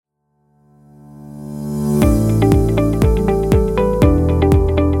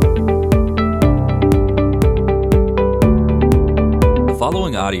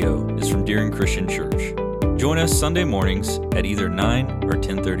audio is from Deering Christian Church. Join us Sunday mornings at either 9 or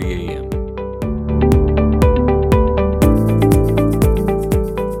 10:30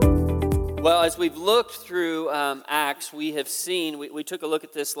 a.m. Well, as we've looked through Acts, we have seen, we took a look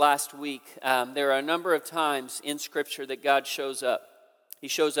at this last week. There are a number of times in Scripture that God shows up. He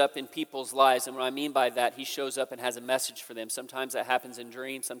shows up in people's lives, and what I mean by that, he shows up and has a message for them. Sometimes that happens in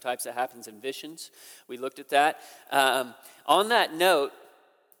dreams, sometimes that happens in visions. We looked at that. On that note,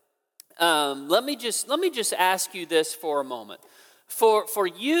 let me just ask you this for a moment. For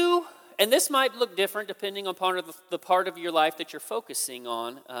you, and this might look different depending upon the part of your life that you're focusing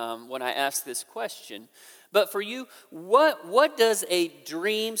on when I ask this question. But for you, what does a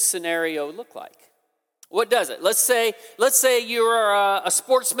dream scenario look like? What does it? Let's say you're a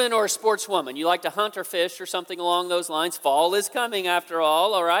sportsman or a sportswoman. You like to hunt or fish or something along those lines. Fall is coming after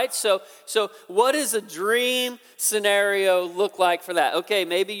all right? So what does a dream scenario look like for that? Okay,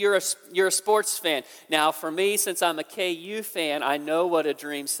 maybe you're a sports fan. Now for me, since I'm a KU fan, I know what a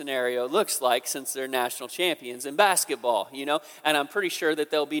dream scenario looks like since they're national champions in basketball, and I'm pretty sure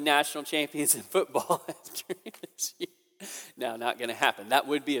that they'll be national champions in football after this year. No, not going to happen. That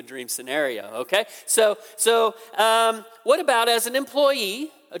would be a dream scenario, okay? So, what about as an employee,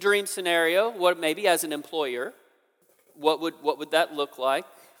 a dream scenario? What maybe as an employer? What would that look like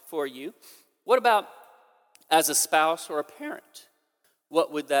for you? What about as a spouse or a parent?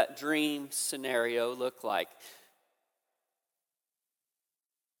 What would that dream scenario look like?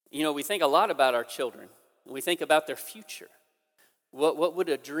 We think a lot about our children. We think about their future. What would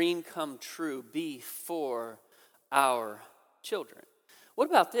a dream come true be for our children? What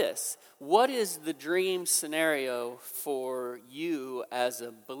about this? What is the dream scenario for you as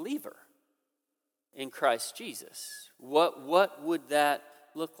a believer in Christ Jesus? What would that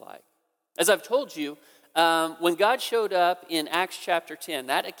look like? As I've told you, when God showed up in Acts chapter 10,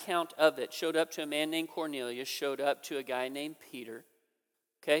 that account of it showed up to a man named Cornelius, showed up to a guy named Peter.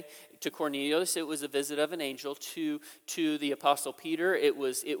 Okay, to Cornelius, it was a visit of an angel. To the Apostle Peter, it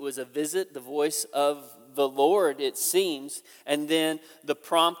was a visit, the voice of the Lord, it seems, and then the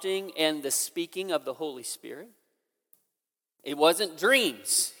prompting and the speaking of the Holy Spirit. It wasn't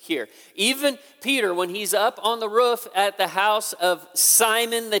dreams here. Even Peter, when he's up on the roof at the house of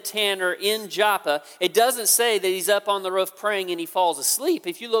Simon the tanner in Joppa, it doesn't say that he's up on the roof praying and he falls asleep.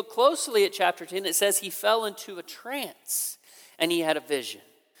 If you look closely at chapter 10, it says he fell into a trance and he had a vision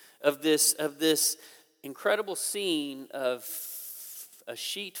of this incredible scene of a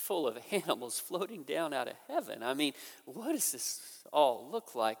sheet full of animals floating down out of heaven. I mean, what does this all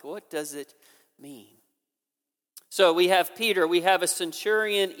look like? What does it mean? So we have Peter, we have a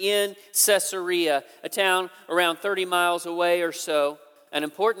centurion in Caesarea, a town around 30 miles away or so, an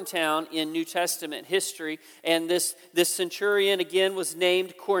important town in New Testament history. And this centurion, again, was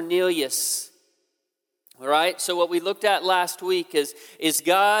named Cornelius. All right, so what we looked at last week is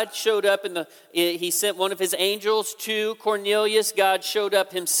God showed up he sent one of his angels to Cornelius. God showed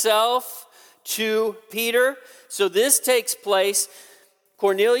up himself to Peter. So this takes place.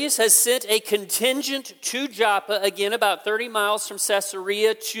 Cornelius has sent a contingent to Joppa, again about 30 miles from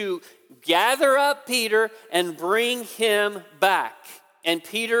Caesarea, to gather up Peter and bring him back. And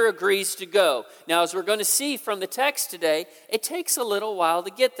Peter agrees to go. Now, as we're going to see from the text today, it takes a little while to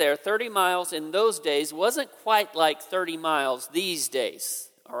get there. 30 miles in those days wasn't quite like 30 miles these days.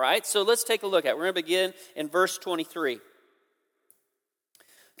 All right, so let's take a look at it. We're going to begin in verse 23.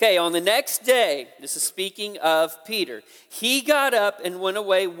 Okay, on the next day, this is speaking of Peter, he got up and went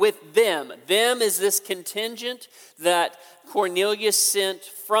away with them. Them is this contingent that Cornelius sent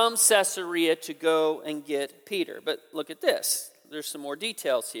from Caesarea to go and get Peter. But look at this. There's some more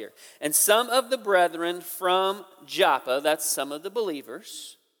details here. And some of the brethren from Joppa, that's some of the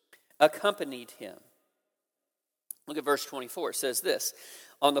believers, accompanied him. Look at verse 24. It says this: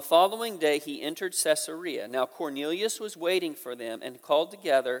 on the following day he entered Caesarea. Now Cornelius was waiting for them and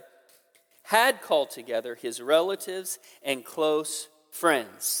had called together his relatives and close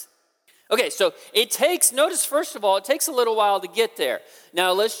friends. Okay, so notice first of all, it takes a little while to get there.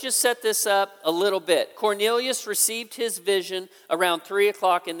 Now let's just set this up a little bit. Cornelius received his vision around 3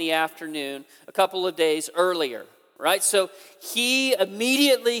 o'clock in the afternoon, a couple of days earlier, right? So he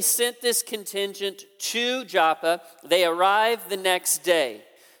immediately sent this contingent to Joppa. They arrive the next day.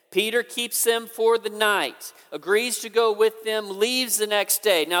 Peter keeps them for the night, agrees to go with them, leaves the next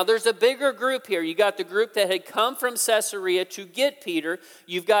day. Now, there's a bigger group here. You got the group that had come from Caesarea to get Peter.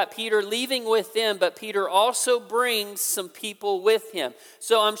 You've got Peter leaving with them, but Peter also brings some people with him.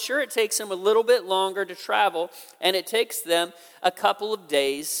 So I'm sure it takes him a little bit longer to travel, and it takes them a couple of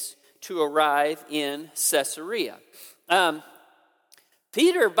days to arrive in Caesarea.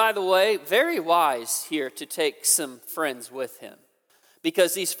 Peter, by the way, very wise here to take some friends with him,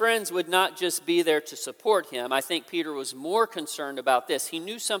 because these friends would not just be there to support him. I think Peter was more concerned about this. He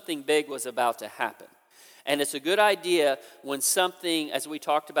knew something big was about to happen. And it's a good idea when something, as we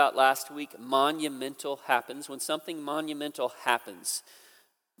talked about last week, monumental happens. When something monumental happens,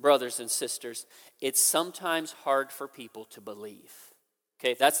 brothers and sisters, it's sometimes hard for people to believe.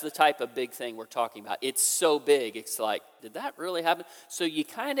 Okay, that's the type of big thing we're talking about. It's so big, it's like, did that really happen? So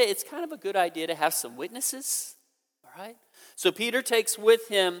it's kind of a good idea to have some witnesses, all right? So Peter takes with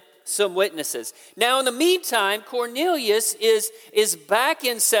him some witnesses. Now, in the meantime, Cornelius is back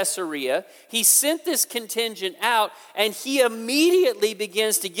in Caesarea. He sent this contingent out, and he immediately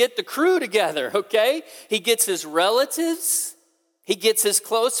begins to get the crew together, okay? He gets his relatives, he gets his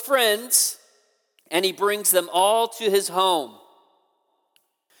close friends, and he brings them all to his home.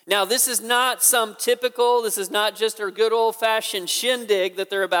 Now, this is not this is not just a good old-fashioned shindig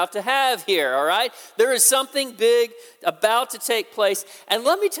that they're about to have here, all right? There is something big about to take place. And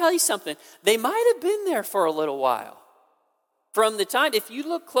let me tell you something. They might have been there for a little while. From the time, if you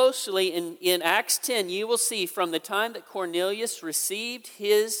look closely in Acts 10, you will see from the time that Cornelius received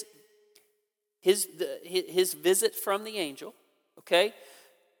his visit from the angel, okay?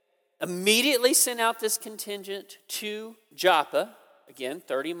 Immediately sent out this contingent to Joppa, again,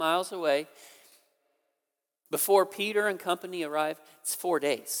 30 miles away. Before Peter and company arrive, it's 4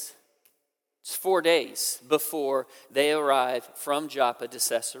 days. It's 4 days before they arrive from Joppa to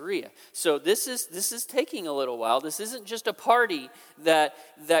Caesarea. So this is taking a little while. This isn't just a party that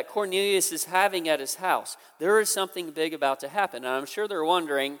Cornelius is having at his house. There is something big about to happen. And I'm sure they're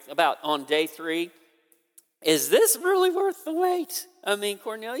wondering about on day 3, is this really worth the wait? I mean,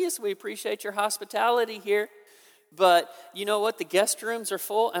 Cornelius, we appreciate your hospitality here. But you know what? The guest rooms are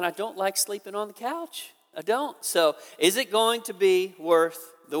full, and I don't like sleeping on the couch. I don't. So is it going to be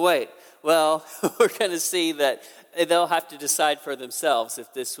worth the wait? Well, we're going to see that they'll have to decide for themselves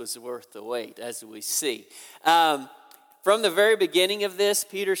if this was worth the wait, as we see. From the very beginning of this,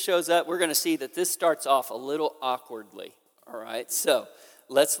 Peter shows up. We're going to see that this starts off a little awkwardly. All right, so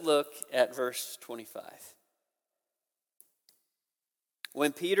let's look at verse 25.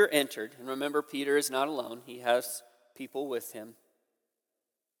 When Peter entered, and remember, Peter is not alone. He has people with him.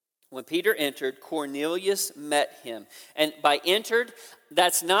 When Peter entered, Cornelius met him. And by entered,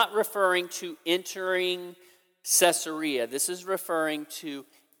 that's not referring to entering Caesarea. This is referring to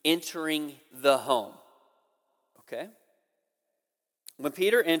entering the home. Okay? When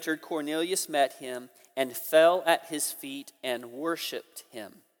Peter entered, Cornelius met him and fell at his feet and worshiped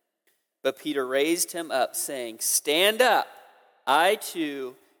him. But Peter raised him up, saying, "Stand up. I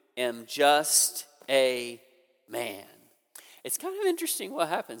too am just a man." It's kind of interesting what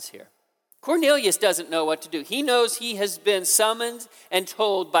happens here. Cornelius doesn't know what to do. He knows he has been summoned and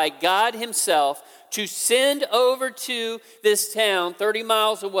told by God himself to send over to this town 30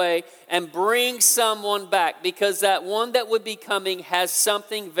 miles away and bring someone back, because that one that would be coming has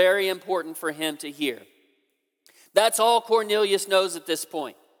something very important for him to hear. That's all Cornelius knows at this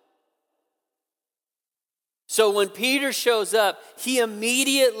point. So when Peter shows up, he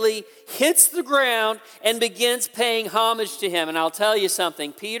immediately hits the ground and begins paying homage to him. And I'll tell you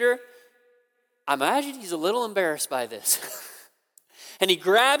something, Peter, I imagine he's a little embarrassed by this. And he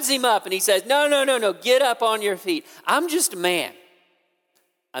grabs him up and he says, no, get up on your feet. I'm just a man.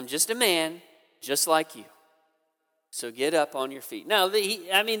 I'm just a man just like you. So get up on your feet. Now,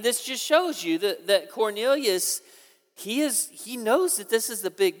 this just shows you that Cornelius, he knows that this is the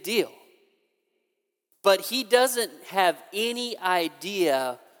big deal. But he doesn't have any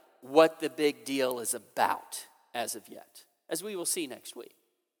idea what the big deal is about as of yet, as we will see next week.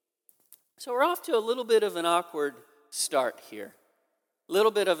 So we're off to a little bit of an awkward start here. A little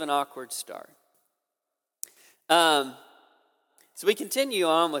bit of an awkward start. So we continue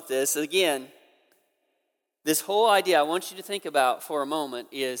on with this. Again, this whole idea I want you to think about for a moment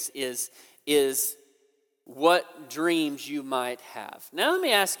is what dreams you might have. Now let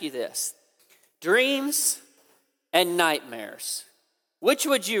me ask you this. Dreams and nightmares. Which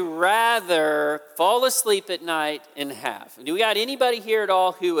would you rather fall asleep at night and have? Do we got anybody here at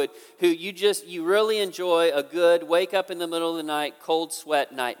all who you really enjoy a good wake up in the middle of the night, cold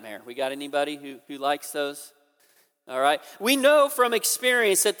sweat nightmare? We got anybody who likes those? All right. We know from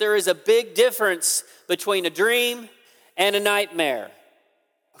experience that there is a big difference between a dream and a nightmare.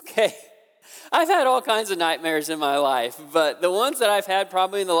 Okay. I've had all kinds of nightmares in my life, but the ones that I've had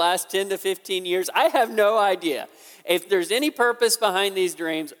probably in the last 10 to 15 years, I have no idea if there's any purpose behind these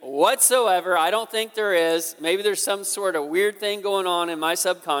dreams whatsoever. I don't think there is. Maybe there's some sort of weird thing going on in my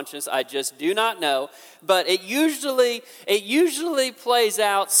subconscious. I just do not know. But it usually plays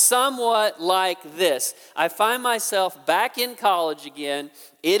out somewhat like this. I find myself back in college again.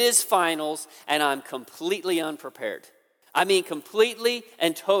 It is finals, and I'm completely unprepared. I mean, completely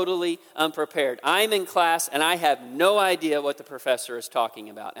and totally unprepared. I'm in class, and I have no idea what the professor is talking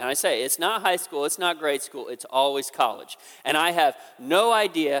about. And I say, it's not high school, it's not grade school, it's always college. And I have no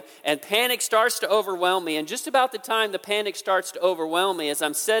idea, and panic starts to overwhelm me. And just about the time the panic starts to overwhelm me, as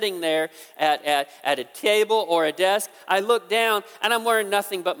I'm sitting there at a table or a desk, I look down, and I'm wearing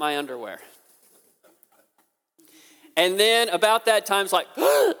nothing but my underwear. And then about that time, it's like,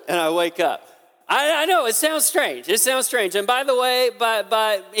 and I wake up. I know, it sounds strange. And by the way,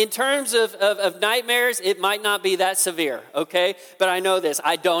 but in terms of nightmares, it might not be that severe, okay? But I know this,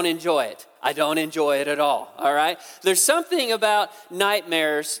 I don't enjoy it. I don't enjoy it at all right? There's something about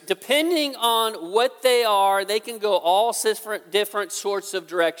nightmares, depending on what they are, they can go all different sorts of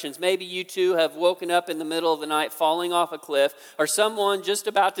directions. Maybe you too have woken up in the middle of the night falling off a cliff, or someone just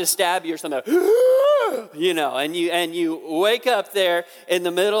about to stab you or something, and you wake up there in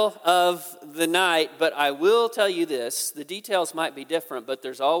the middle of the night. But I will tell you this, the details might be different, but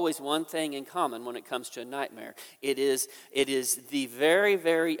there's always one thing in common when it comes to a nightmare. It is the very,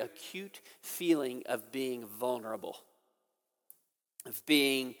 very acute feeling of being vulnerable.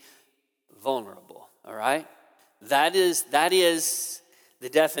 All right? That is the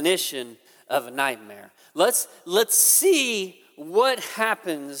definition of a nightmare. Let's see what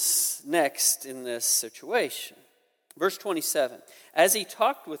happens next in this situation. Verse 27. As he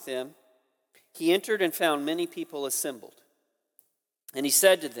talked with them, he entered and found many people assembled. And he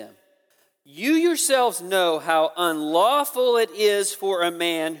said to them, "You yourselves know how unlawful it is for a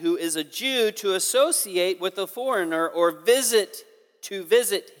man who is a Jew to associate with a foreigner or visit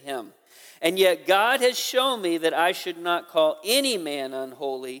him. And yet God has shown me that I should not call any man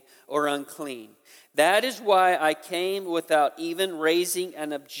unholy or unclean. That is why I came without even raising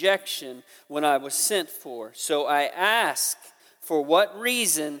an objection when I was sent for. So I ask, for what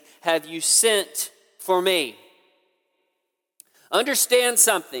reason have you sent for me?" Understand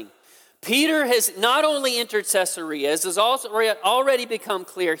something. Peter has not only entered Caesarea, as has also already become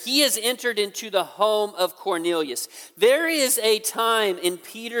clear, he has entered into the home of Cornelius. There is a time in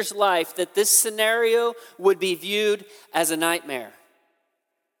Peter's life that this scenario would be viewed as a nightmare.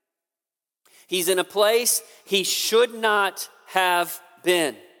 He's in a place he should not have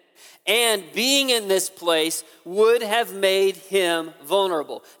been. And being in this place would have made him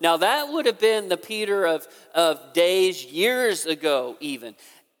vulnerable. Now that would have been the Peter of days, years ago even.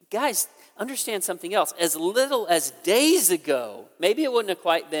 Guys, understand something else. As little as days ago, maybe it wouldn't have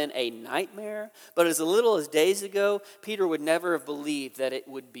quite been a nightmare, but as little as days ago, Peter would never have believed that it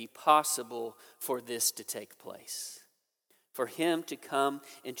would be possible for this to take place. For him to come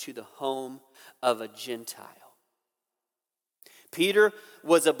into the home of a Gentile. Peter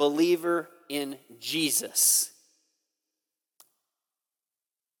was a believer in Jesus.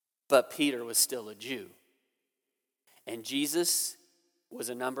 But Peter was still a Jew. And Jesus was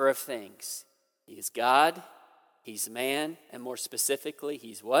a number of things. He is God, he's man, and more specifically,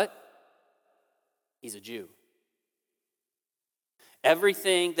 he's what? He's a Jew.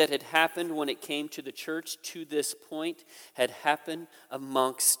 Everything that had happened when it came to the church to this point had happened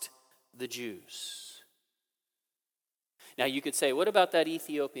amongst the Jews. Now you could say, what about that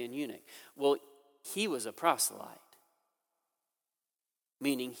Ethiopian eunuch? Well, he was a proselyte.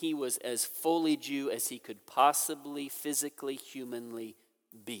 Meaning he was as fully Jew as he could possibly, physically, humanly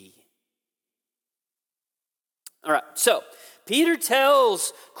be. All right, so Peter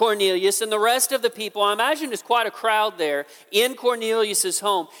tells Cornelius and the rest of the people, I imagine there's quite a crowd there in Cornelius'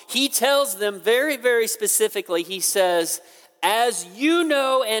 home. He tells them very, very specifically, he says, as you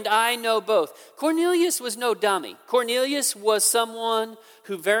know and I know both. Cornelius was no dummy. Cornelius was someone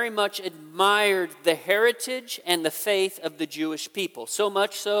who very much admired the heritage and the faith of the Jewish people. So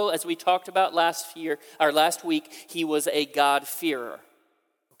much so, as we talked about last week, he was a God-fearer.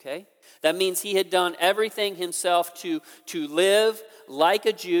 Okay? That means he had done everything himself to live like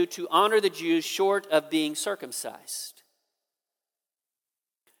a Jew, to honor the Jews, short of being circumcised.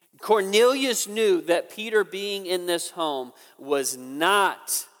 Cornelius knew that Peter being in this home was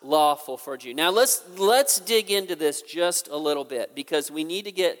not lawful for a Jew. Now let's dig into this just a little bit because we need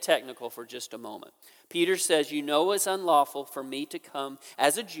to get technical for just a moment. Peter says, you know it's unlawful for me to come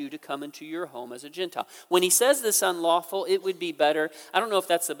as a Jew to come into your home as a Gentile. When he says this unlawful, it would be better, I don't know if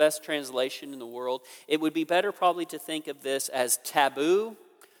that's the best translation in the world, it would be better probably to think of this as taboo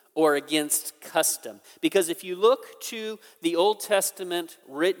or against custom. Because if you look to the Old Testament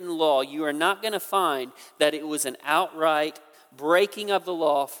written law, you are not going to find that it was an outright breaking of the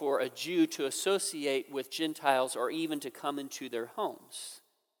law for a Jew to associate with Gentiles or even to come into their homes.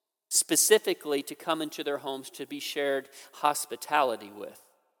 Specifically to come into their homes to be shared hospitality with,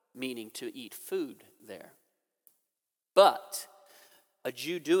 meaning to eat food there. But a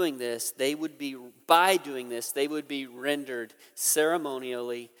Jew doing this, by doing this, they would be rendered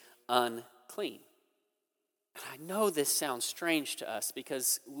ceremonially unclean. And I know this sounds strange to us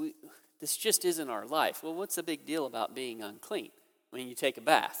because this just isn't our life. Well, what's the big deal about being unclean when you take a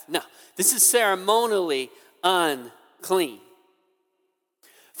bath? No, this is ceremonially unclean.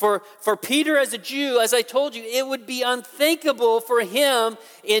 For Peter as a Jew, as I told you, it would be unthinkable for him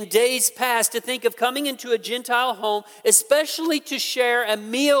in days past to think of coming into a Gentile home, especially to share a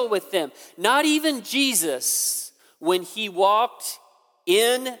meal with them. Not even Jesus, when he walked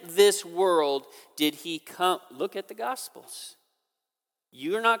in this world, did he come. Look at the Gospels.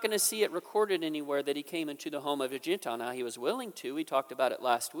 You're not going to see it recorded anywhere that he came into the home of a Gentile. Now, he was willing to. We talked about it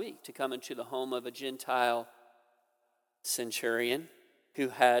last week, to come into the home of a Gentile centurion who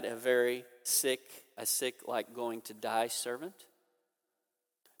had a sick, like going to die servant.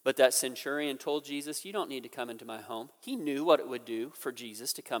 But that centurion told Jesus, you don't need to come into my home. He knew what it would do for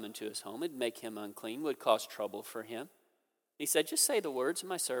Jesus to come into his home. It'd make him unclean, would cause trouble for him. He said, just say the words and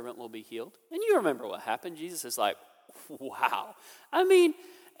my servant will be healed. And you remember what happened. Jesus is like, wow. I mean,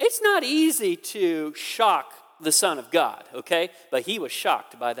 it's not easy to shock the Son of God, okay? But he was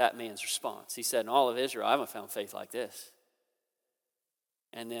shocked by that man's response. He said, in all of Israel, I haven't found faith like this.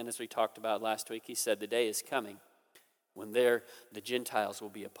 And then, as we talked about last week, he said, the day is coming when the Gentiles will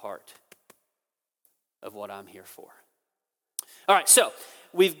be a part of what I'm here for. All right, so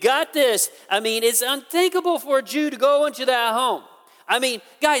we've got this. I mean, it's unthinkable for a Jew to go into that home. I mean,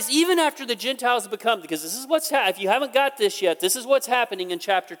 guys, even after the Gentiles become, because this is what's happening. If you haven't got this yet, this is what's happening in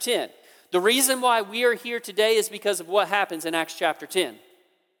chapter 10. The reason why we are here today is because of what happens in Acts chapter 10.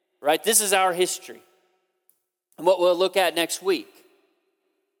 Right? This is our history. And what we'll look at next week.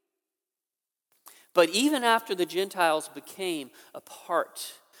 But even after the Gentiles became a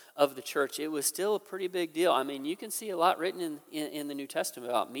part of the church, it was still a pretty big deal. I mean, you can see a lot written in the New Testament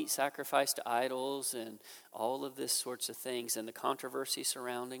about meat sacrificed to idols and all of this sorts of things and the controversy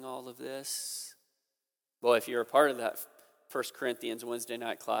surrounding all of this. Boy, if you're a part of that 1 Corinthians Wednesday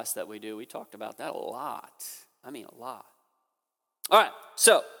night class that we do, we talked about that a lot. I mean, a lot. All right,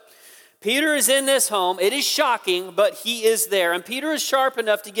 so Peter is in this home. It is shocking, but he is there. And Peter is sharp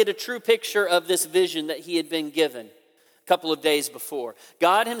enough to get a true picture of this vision that he had been given a couple of days before.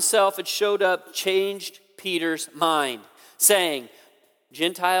 God himself had showed up, changed Peter's mind, saying,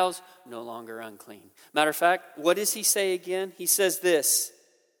 Gentiles no longer unclean. Matter of fact, what does he say again? He says this.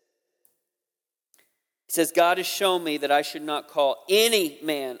 He says, God has shown me that I should not call any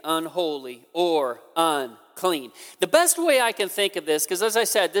man unholy or unclean. The best way I can think of this, because as I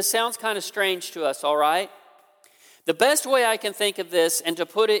said, this sounds kind of strange to us, all right? The best way I can think of this and to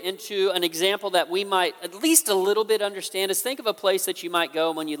put it into an example that we might at least a little bit understand is think of a place that you might go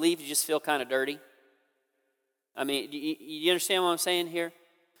and when you leave you just feel kind of dirty. I mean, you understand what I'm saying here?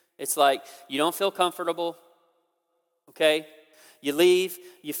 It's like you don't feel comfortable, okay? You leave,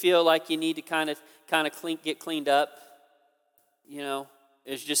 you feel like you need to kind of get cleaned up. You know,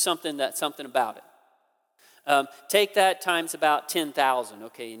 there's just something about it. Take that times about 10,000,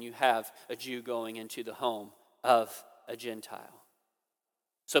 okay, and you have a Jew going into the home of a Gentile.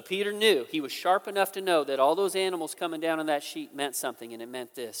 So Peter knew, he was sharp enough to know that all those animals coming down on that sheet meant something, and it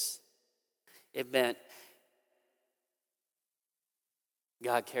meant this. It meant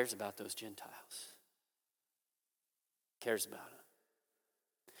God cares about those Gentiles. Cares about them.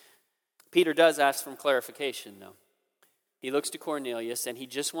 Peter does ask for clarification, though. He looks to Cornelius, and he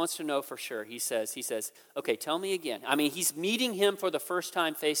just wants to know for sure. He says, okay, tell me again. I mean, he's meeting him for the first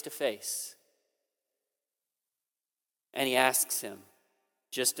time face to face. And he asks him,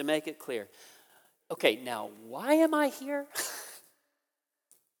 just to make it clear, okay, now, why am I here?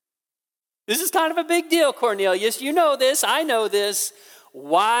 This is kind of a big deal, Cornelius. You know this. I know this.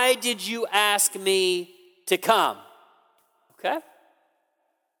 Why did you ask me to come? Okay?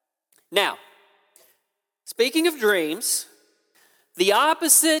 Now, speaking of dreams, the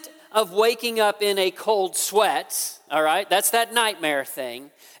opposite of waking up in a cold sweat, all right, that's that nightmare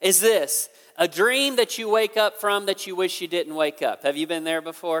thing, is this, a dream that you wake up from that you wish you didn't wake up. Have you been there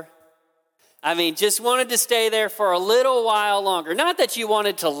before? I mean, just wanted to stay there for a little while longer. Not that you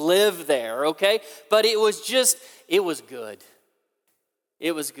wanted to live there, okay? But it was good.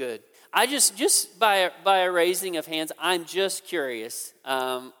 It was good. I just by a raising of hands, I'm just curious.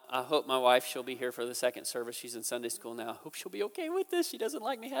 I hope my wife, she'll be here for the second service. She's in Sunday school now. I hope she'll be okay with this. She doesn't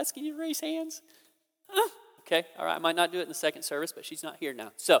like me asking you to raise hands. Okay, all right. I might not do it in the second service, but she's not here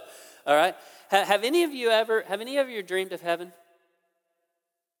now. So, all right. Have any of you dreamed of heaven?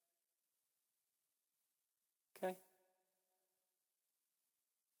 Okay.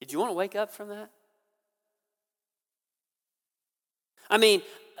 Did you want to wake up from that? I mean,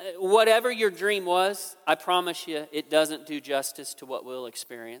 whatever your dream was, I promise you, it doesn't do justice to what we'll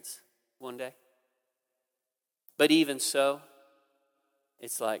experience one day. But even so,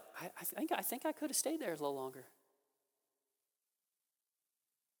 it's like, I think I could have stayed there a little longer.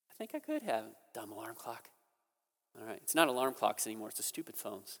 I think I could have. Dumb alarm clock. All right, it's not alarm clocks anymore, it's the stupid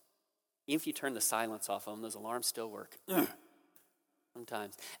phones. Even if you turn the silence off of them, those alarms still work.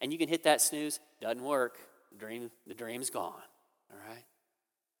 Sometimes. And you can hit that snooze, doesn't work. The dream's gone. All right?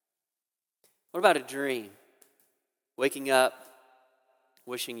 What about a dream? Waking up,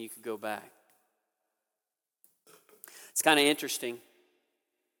 wishing you could go back. It's kind of interesting.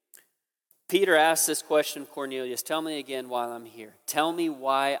 Peter asks this question of Cornelius, tell me again why I'm here. Tell me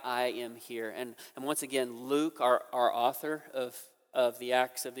why I am here. And once again, Luke, our author of the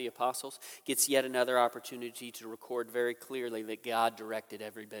Acts of the Apostles, gets yet another opportunity to record very clearly that God directed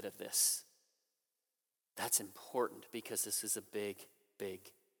every bit of this. That's important because this is a big, big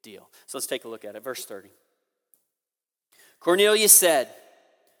deal. So let's take a look at it. Verse 30. Cornelius said,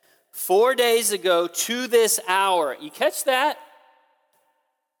 4 days ago to this hour. You catch that?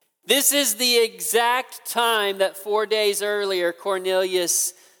 This is the exact time that 4 days earlier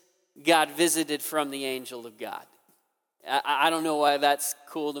Cornelius got visited from the angel of God. I don't know why that's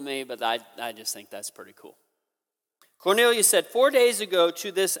cool to me, but I just think that's pretty cool. Cornelius said, 4 days ago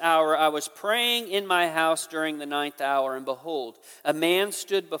to this hour, I was praying in my house during the 9th hour, and behold, a man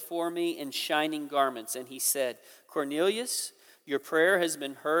stood before me in shining garments, and he said, Cornelius, your prayer has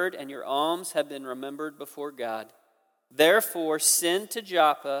been heard, and your alms have been remembered before God. Therefore, send to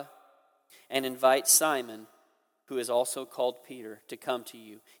Joppa and invite Simon, who is also called Peter, to come to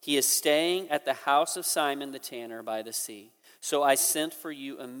you. He is staying at the house of Simon the tanner by the sea. So I sent for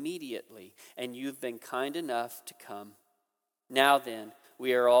you immediately, and you've been kind enough to come. Now then,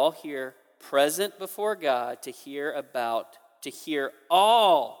 we are all here, present before God, to hear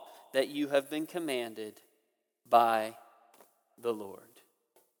all that you have been commanded by the Lord.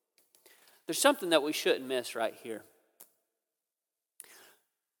 There's something that we shouldn't miss right here.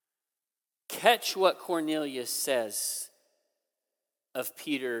 Catch what Cornelius says of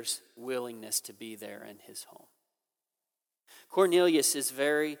Peter's willingness to be there in his home. Cornelius is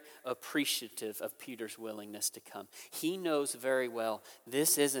very appreciative of Peter's willingness to come. He knows very well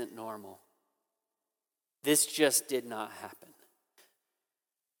this isn't normal. This just did not happen.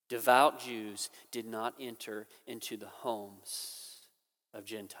 Devout Jews did not enter into the homes of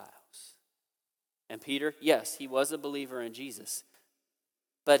Gentiles. And Peter, yes, he was a believer in Jesus,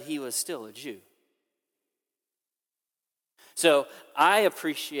 but he was still a Jew. So I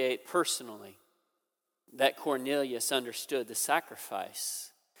appreciate personally that Cornelius understood the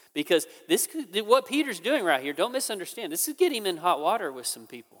sacrifice. Because what Peter's doing right here, don't misunderstand, this is getting him in hot water with some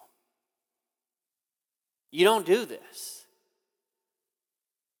people. You don't do this.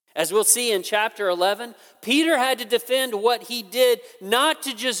 As we'll see in chapter 11, Peter had to defend what he did not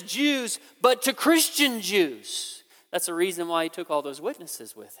to just Jews, but to Christian Jews. That's the reason why he took all those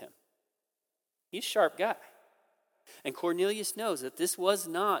witnesses with him. He's a sharp guy. And Cornelius knows that this was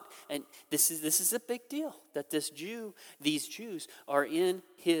not, and this is a big deal, that these Jews are in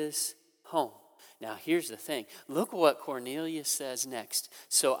his home. Now here's the thing. Look what Cornelius says next.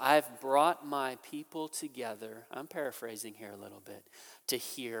 So I've brought my people together, I'm paraphrasing here a little bit, to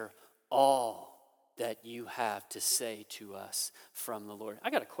hear all that you have to say to us from the Lord. I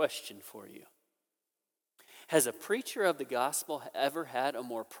got a question for you. Has a preacher of the gospel ever had a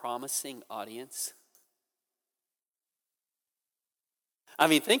more promising audience? I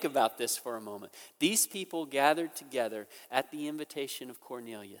mean, think about this for a moment. These people gathered together at the invitation of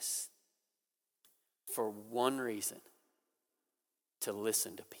Cornelius for one reason: to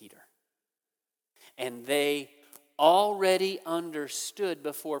listen to Peter. And they already understood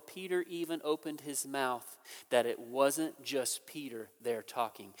before Peter even opened his mouth that it wasn't just Peter there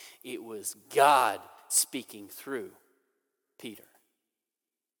talking. It was God speaking through Peter.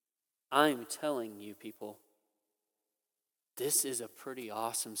 I'm telling you, people, this is a pretty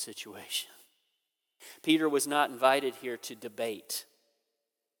awesome situation. Peter was not invited here to debate.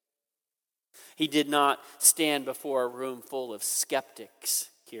 He did not stand before a room full of skeptics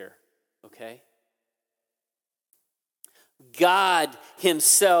here, okay? God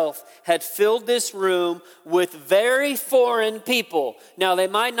himself had filled this room with very foreign people. Now, they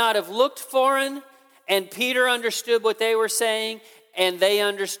might not have looked foreign, and Peter understood what they were saying, and they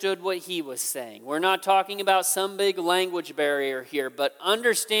understood what he was saying. We're not talking about some big language barrier here, but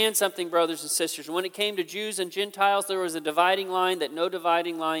understand something, brothers and sisters. When it came to Jews and Gentiles, there was a dividing line that no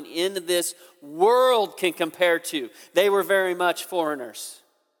dividing line in this world can compare to. They were very much foreigners,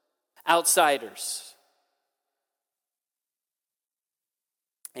 outsiders.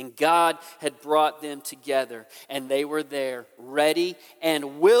 And God had brought them together, and they were there, ready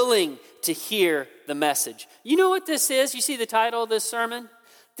and willing to hear the message. You know what this is? You see the title of this sermon?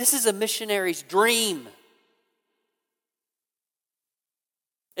 This is a missionary's dream.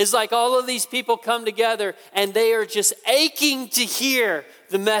 It's like all of these people come together, and they are just aching to hear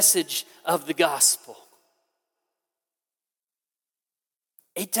the message of the gospel.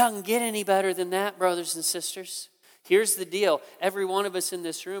 It doesn't get any better than that, brothers and sisters. Here's the deal. Every one of us in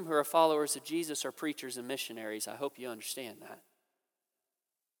this room who are followers of Jesus are preachers and missionaries. I hope you understand that.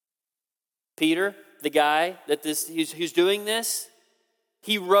 Peter, the guy who's doing this,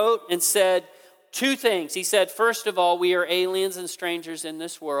 he wrote and said two things. He said, first of all, we are aliens and strangers in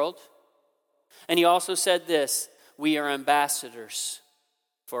this world. And he also said this, we are ambassadors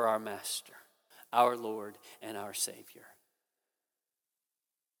for our Master, our Lord, and our Savior.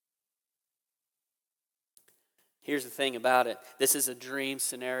 Here's the thing about it. This is a dream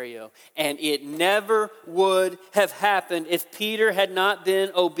scenario. And it never would have happened if Peter had not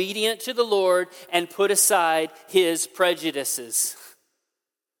been obedient to the Lord and put aside his prejudices.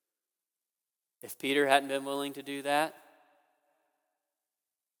 If Peter hadn't been willing to do that,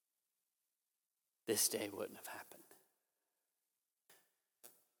 this day wouldn't have happened.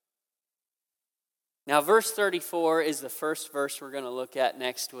 Now, verse 34 is the first verse we're going to look at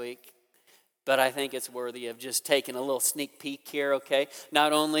next week. But I think it's worthy of just taking a little sneak peek here, okay?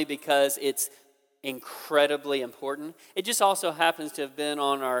 Not only because it's incredibly important, it just also happens to have been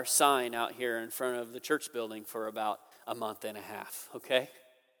on our sign out here in front of the church building for about a month and a half, okay?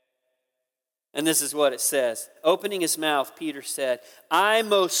 And this is what it says. Opening his mouth, Peter said, I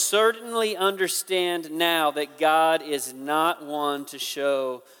most certainly understand now that God is not one to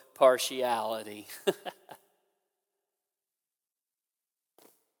show partiality.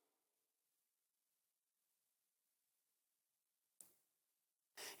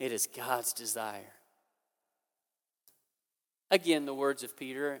 It is God's desire. Again, the words of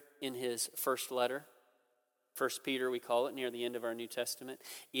Peter in his first letter, 1 Peter we call it, near the end of our New Testament.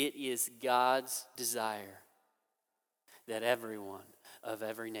 It is God's desire that everyone of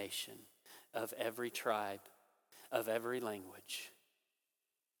every nation, of every tribe, of every language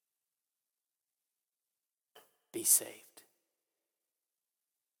be saved.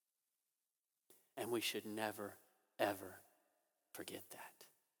 And we should never, ever forget that.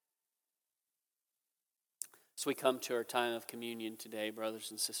 So we come to our time of communion today,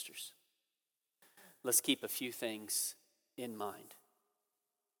 brothers and sisters. Let's keep a few things in mind.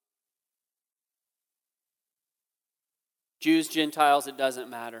 Jews, Gentiles, it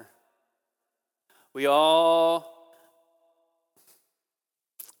doesn't matter. We all,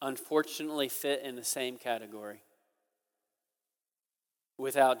 unfortunately, fit in the same category.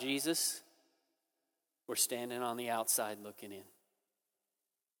 Without Jesus, we're standing on the outside looking in.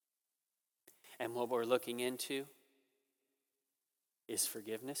 And what we're looking into is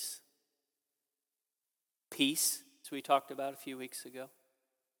forgiveness, peace, as we talked about a few weeks ago,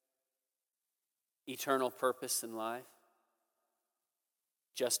 eternal purpose in life,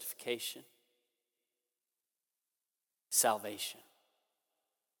 justification, salvation.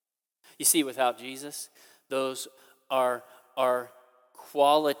 You see, without Jesus, those are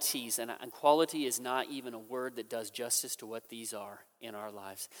qualities, and quality is not even a word that does justice to what these are in our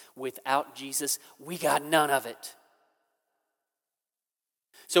lives. Without Jesus, we got none of it.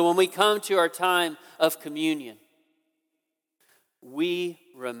 So when we come to our time of communion, we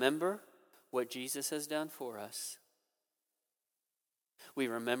remember what Jesus has done for us. We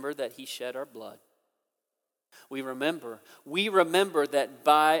remember that he shed our blood. We remember that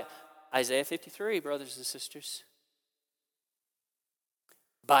by Isaiah 53, brothers and sisters,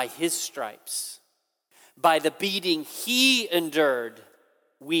 by his stripes, by the beating he endured,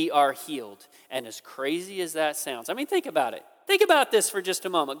 we are healed. And as crazy as that sounds, I mean, think about it. Think about this for just a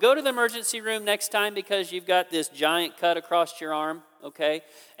moment. Go to the emergency room next time because you've got this giant cut across your arm, okay?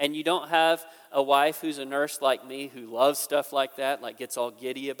 And you don't have a wife who's a nurse like me who loves stuff like that, like gets all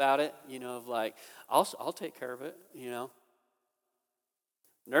giddy about it, of like, I'll take care of it,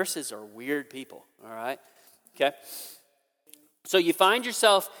 Nurses are weird people, all right? Okay? So you find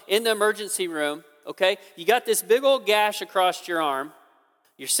yourself in the emergency room, okay? You got this big old gash across your arm.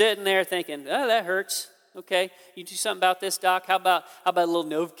 You're sitting there thinking, oh, that hurts. Okay, you do something about this, doc? How about a little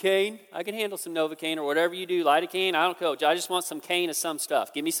Novocaine? I can handle some Novocaine or whatever you do, lidocaine. I don't know. I just want some cane of some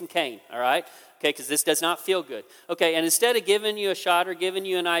stuff. Give me some cane, all right? Okay, because this does not feel good. Okay, and instead of giving you a shot or giving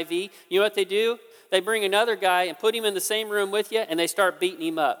you an IV, you know what they do? They bring another guy and put him in the same room with you, and they start beating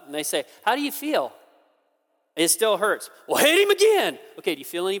him up. And they say, how do you feel? It still hurts. Well, hit him again. Okay, do you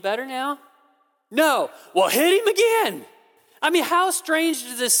feel any better now? No. Well, hit him again. I mean, how strange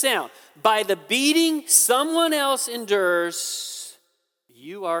does this sound? By the beating someone else endures,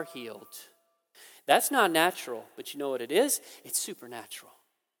 you are healed. That's not natural, but you know what it is? It's supernatural.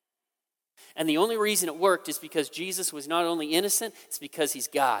 And the only reason it worked is because Jesus was not only innocent, it's because he's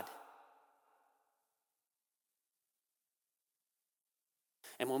God.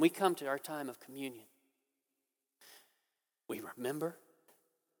 And when we come to our time of communion, we remember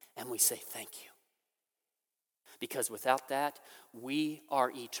and we say thank you. Because without that, we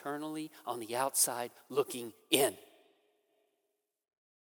are eternally on the outside looking in.